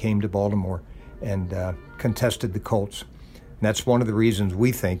as they came to Baltimore and contested the Colts. And that's one of the reasons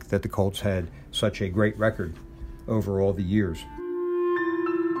we think that the Colts had such a great record over all the years.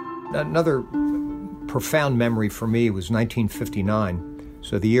 Another profound memory for me was 1959.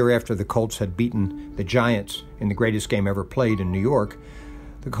 So the year after the Colts had beaten the Giants in the greatest game ever played in New York,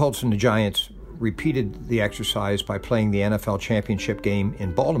 the Colts and the Giants repeated the exercise by playing the NFL championship game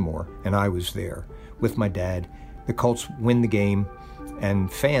in Baltimore, and I was there with my dad. The Colts win the game,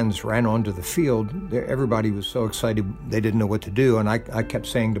 and fans ran onto the field. Everybody was so excited they didn't know what to do, and I kept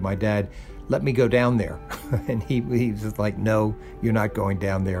saying to my dad, "Let me go down there." And he was like, "No, you're not going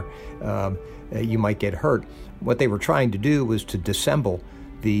down there. You might get hurt." What they were trying to do was to disassemble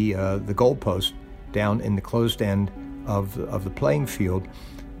the goalpost down in the closed end of the playing field,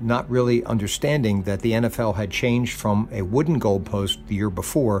 not really understanding that the NFL had changed from a wooden goalpost the year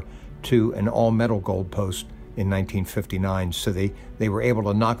before to an all-metal goalpost in 1959. So they were able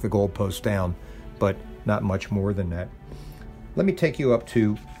to knock the goalpost down, but not much more than that. Let me take you up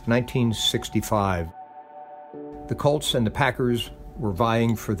to 1965. The Colts and the Packers were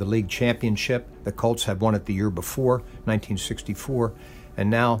vying for the league championship. The Colts had won it the year before, 1964, and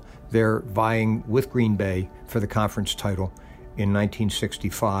now they're vying with Green Bay for the conference title in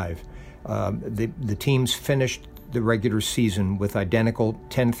 1965. The teams finished the regular season with identical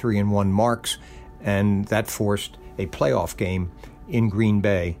 10-3-1 marks, and that forced a playoff game in Green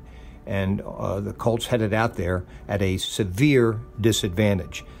Bay. And the Colts headed out there at a severe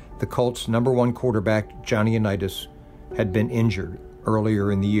disadvantage. The Colts' number one quarterback, Johnny Unitas, had been injured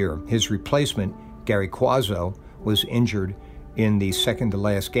earlier in the year. His replacement, Gary Cuozzo, was injured in the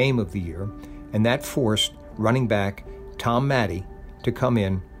second-to-last game of the year, and that forced running back Tom Matte to come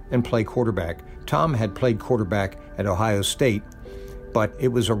in and play quarterback. Tom had played quarterback at Ohio State, but it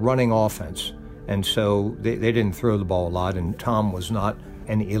was a running offense, and so they didn't throw the ball a lot, and Tom was not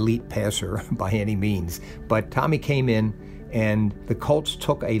an elite passer by any means. But Tommy came in, and the Colts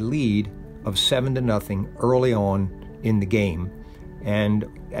took a lead of 7-0 early on in the game. And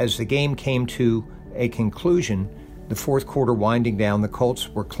as the game came to a conclusion, the fourth quarter winding down, the Colts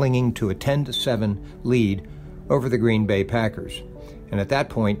were clinging to a 10-7 lead over the Green Bay Packers. And at that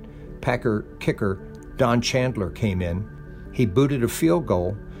point, Packer kicker Don Chandler came in. He booted a field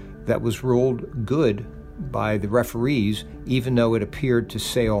goal that was ruled good by the referees, even though it appeared to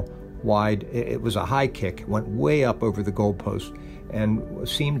sail wide. It was a high kick, went way up over the goalpost, and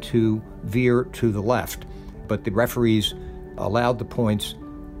seemed to veer to the left. But the referees allowed the points,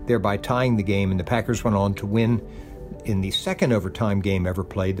 thereby tying the game, and the Packers went on to win in the second overtime game ever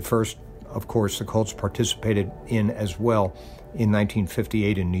played. The first, of course, the Colts participated in as well in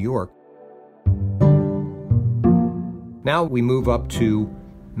 1958 in New York. Now we move up to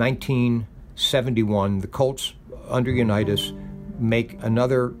 1971. The Colts, under Unitas, make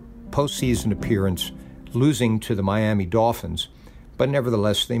another postseason appearance, losing to the Miami Dolphins, but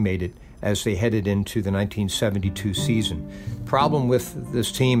nevertheless they made it as they headed into the 1972 season. Problem with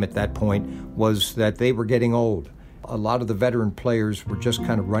this team at that point was that they were getting old. A lot of the veteran players were just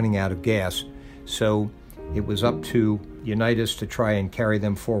kind of running out of gas, so it was up to Unitas to try and carry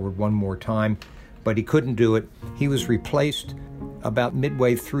them forward one more time, but he couldn't do it. He was replaced about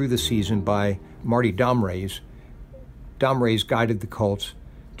midway through the season by Marty Domrase. Domrase guided the Colts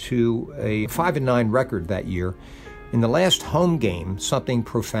to a 5-9 record that year. In the last home game, something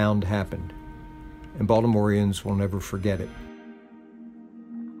profound happened, and Baltimoreans will never forget it.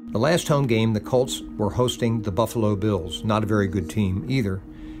 The last home game, the Colts were hosting the Buffalo Bills, not a very good team either.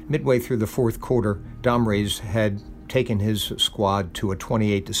 Midway through the fourth quarter, Domrase had taken his squad to a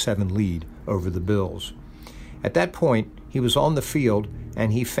 28-7 lead over the Bills. At that point, he was on the field,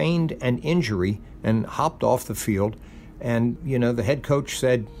 and he feigned an injury and hopped off the field. And, the head coach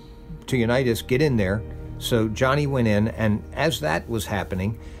said to Unitas, "Get in there." So Johnny went in, and as that was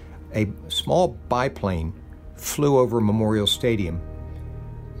happening, a small biplane flew over Memorial Stadium,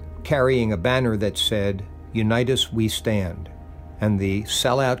 carrying a banner that said, "Unitas we stand." And the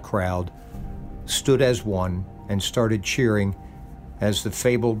sellout crowd stood as one and started cheering as the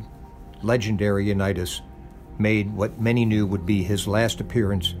fabled, legendary Unitas made what many knew would be his last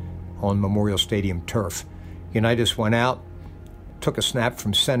appearance on Memorial Stadium turf. Unitas went out, took a snap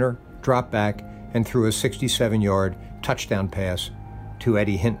from center, dropped back, and threw a 67-yard touchdown pass to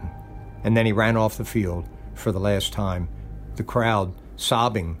Eddie Hinton. And then he ran off the field for the last time. The crowd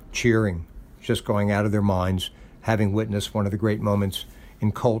sobbing, cheering, just going out of their minds, having witnessed one of the great moments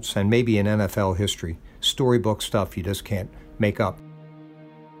in Colts and maybe in NFL history. Storybook stuff you just can't make up.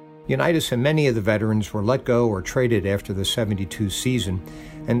 Unitas and many of the veterans were let go or traded after the 72 season,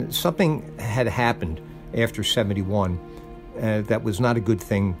 and something had happened after 71 that was not a good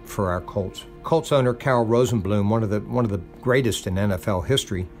thing for our Colts. Colts owner Carroll Rosenblum, one of the greatest in NFL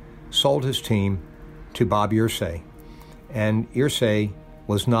history, sold his team to Bob Irsay, and Irsay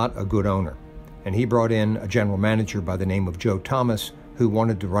was not a good owner. And he brought in a general manager by the name of Joe Thomas, who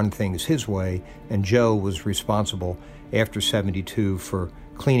wanted to run things his way, and Joe was responsible after 72 for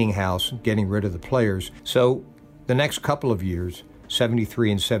cleaning house, getting rid of the players. So the next couple of years,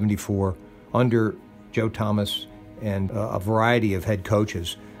 73 and 74, under Joe Thomas and a variety of head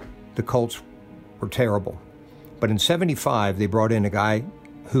coaches, the Colts were terrible. But in 75, they brought in a guy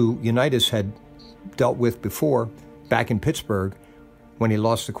who Unitas had dealt with before back in Pittsburgh when he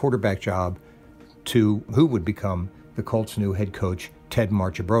lost the quarterback job to who would become the Colts' new head coach, Ted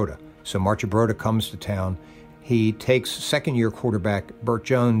Marchibroda. So Marchibroda comes to town. He takes second-year quarterback Burt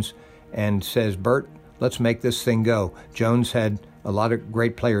Jones and says, "Burt, let's make this thing go." Jones had a lot of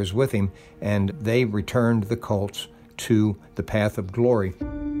great players with him, and they returned the Colts to the path of glory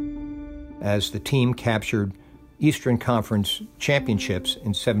as the team captured Eastern Conference championships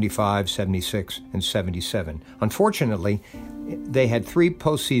in 75, 76, and 77. Unfortunately, they had 3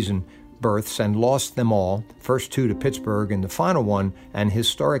 postseason berths and lost them all, first 2 to Pittsburgh and the final one, an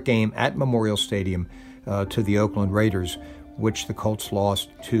historic game at Memorial Stadium to the Oakland Raiders, which the Colts lost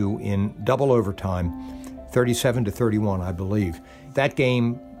to in double overtime, 37-31, I believe. That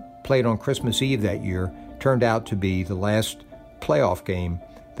game, played on Christmas Eve that year, turned out to be the last playoff game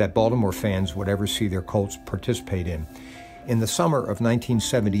that Baltimore fans would ever see their Colts participate in. In the summer of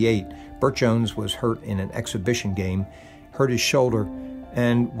 1978, Burt Jones was hurt in an exhibition game, hurt his shoulder,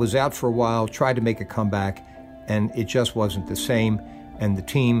 and was out for a while, tried to make a comeback, and it just wasn't the same. And the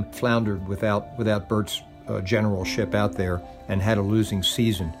team floundered without Bert's generalship out there and had a losing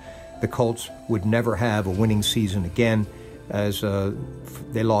season. The Colts would never have a winning season again, as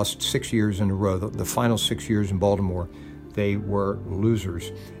they lost 6 years in a row. The final 6 years in Baltimore, they were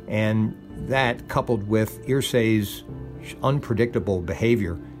losers. And that, coupled with Irsay's unpredictable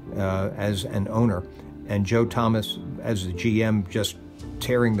behavior as an owner, and Joe Thomas as the GM just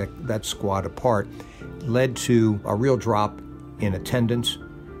tearing that squad apart, led to a real drop in attendance.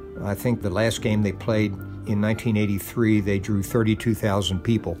 I think the last game they played in 1983, they drew 32,000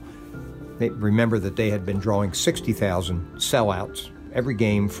 people. Remember that they had been drawing 60,000 sellouts every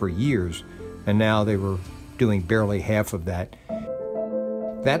game for years, and now they were doing barely half of that.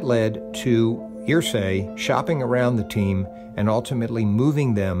 That led to Irsay shopping around the team and ultimately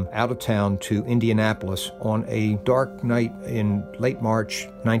moving them out of town to Indianapolis on a dark night in late March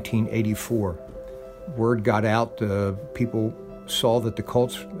 1984. Word got out, people saw that the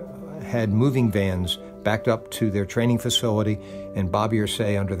Colts had moving vans backed up to their training facility, and Bobby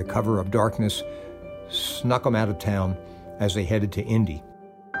Irsay, under the cover of darkness, snuck them out of town as they headed to Indy.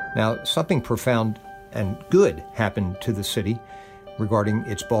 Now, something profound and good happened to the city regarding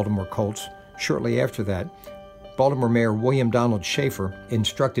its Baltimore Colts. Shortly after that, Baltimore Mayor William Donald Schaefer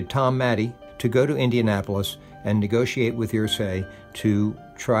instructed Tom Matte to go to Indianapolis and negotiate with Irsay to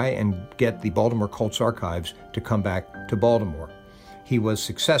try and get the Baltimore Colts archives to come back to Baltimore. He was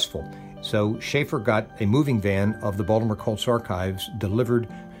successful. So Schaefer got a moving van of the Baltimore Colts archives delivered,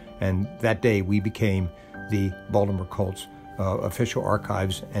 and that day we became the Baltimore Colts official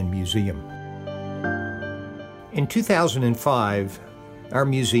archives and museum. In 2005, our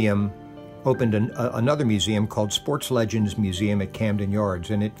museum opened another museum called Sports Legends Museum at Camden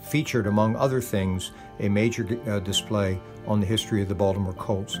Yards, and it featured, among other things, a major display on the history of the Baltimore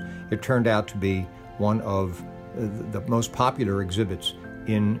Colts. It turned out to be one of the most popular exhibits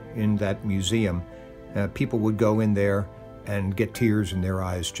in that museum. People would go in there and get tears in their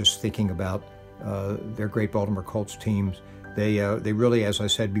eyes just thinking about their great Baltimore Colts teams. They really, as I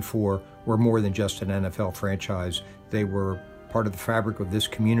said before, were more than just an NFL franchise. They were part of the fabric of this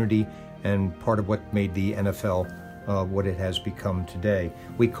community and part of what made the NFL what it has become today.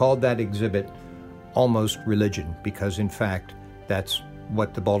 We called that exhibit Almost Religion because, in fact, that's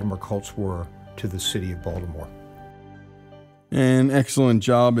what the Baltimore Colts were to the city of Baltimore. An excellent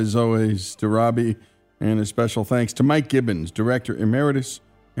job, as always, to Robbie, and a special thanks to Mike Gibbons, Director Emeritus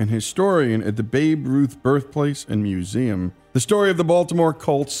and historian at the Babe Ruth Birthplace and Museum. The story of the Baltimore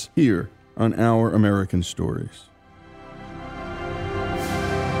Colts here on Our American Stories.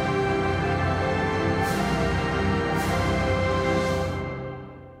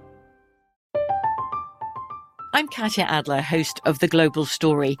 I'm Katya Adler, host of The Global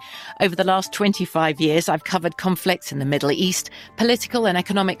Story. Over the last 25 years, I've covered conflicts in the Middle East, political and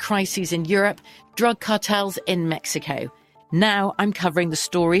economic crises in Europe, drug cartels in Mexico. Now I'm covering the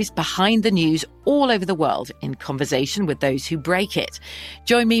stories behind the news all over the world in conversation with those who break it.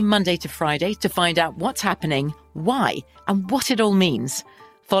 Join me Monday to Friday to find out what's happening, why, and what it all means.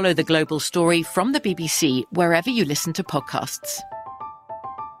 Follow The Global Story from the BBC wherever you listen to podcasts.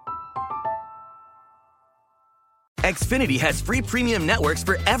 Xfinity has free premium networks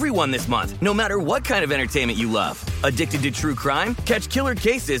for everyone this month, no matter what kind of entertainment you love. Addicted to true crime? Catch killer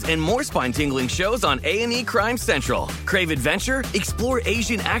cases and more spine-tingling shows on A&E Crime Central. Crave adventure? Explore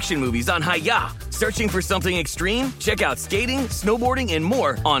Asian action movies on Hi-YAH. Searching for something extreme? Check out skating, snowboarding, and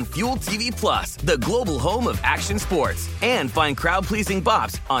more on Fuel TV Plus, the global home of action sports. And find crowd-pleasing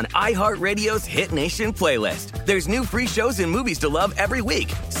bops on iHeartRadio's Hit Nation playlist. There's new free shows and movies to love every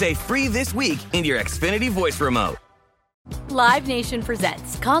week. Say free this week in your Xfinity voice remote. Live Nation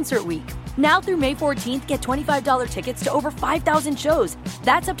presents Concert Week. Now through May 14th, get $25 tickets to over 5,000 shows.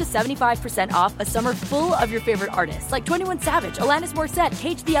 That's up to 75% off a summer full of your favorite artists like 21 Savage, Alanis Morissette,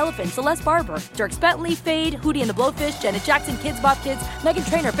 Cage the Elephant, Celeste Barber, Dierks Bentley, Fade, Hootie and the Blowfish, Janet Jackson, Kidz Bop Kids, Meghan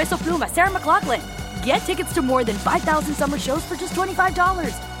Trainor, Peso Pluma, Sarah McLachlan. Get tickets to more than 5,000 summer shows for just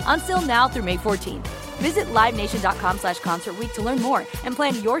 $25. Until now through May 14th. Visit LiveNation.com/Concert Week to learn more and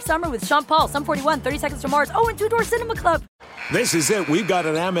plan your summer with Sean Paul, Sum 41, 30 Seconds to Mars, and Two Door Cinema Club. This is it. We've got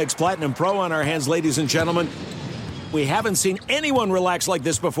an Amex Platinum Pro on our hands, ladies and gentlemen. We haven't seen anyone relax like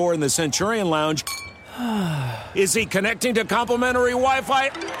this before in the Centurion Lounge. Is he connecting to complimentary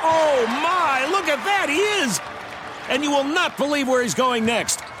Wi-Fi? Oh, my. Look at that. He is. And you will not believe where he's going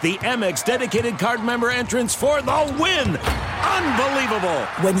next. The Amex dedicated card member entrance for the win. Unbelievable.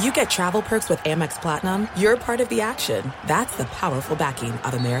 When you get travel perks with Amex Platinum, you're part of the action. That's the powerful backing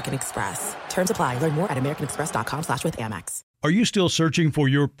of American Express. Terms apply. Learn more at americanexpress.com/withAmex. Are you still searching for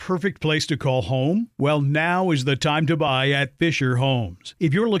your perfect place to call home? Well, now is the time to buy at Fisher Homes.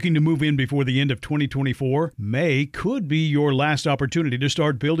 If you're looking to move in before the end of 2024, May could be your last opportunity to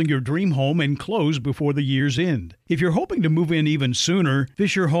start building your dream home and close before the year's end. If you're hoping to move in even sooner,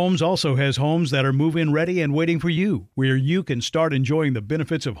 Fisher Homes also has homes that are move-in ready and waiting for you, where you can start enjoying the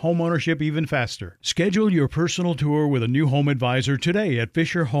benefits of homeownership even faster. Schedule your personal tour with a new home advisor today at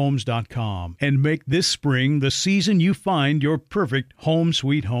FisherHomes.com and make this spring the season you find your perfect home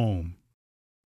sweet home.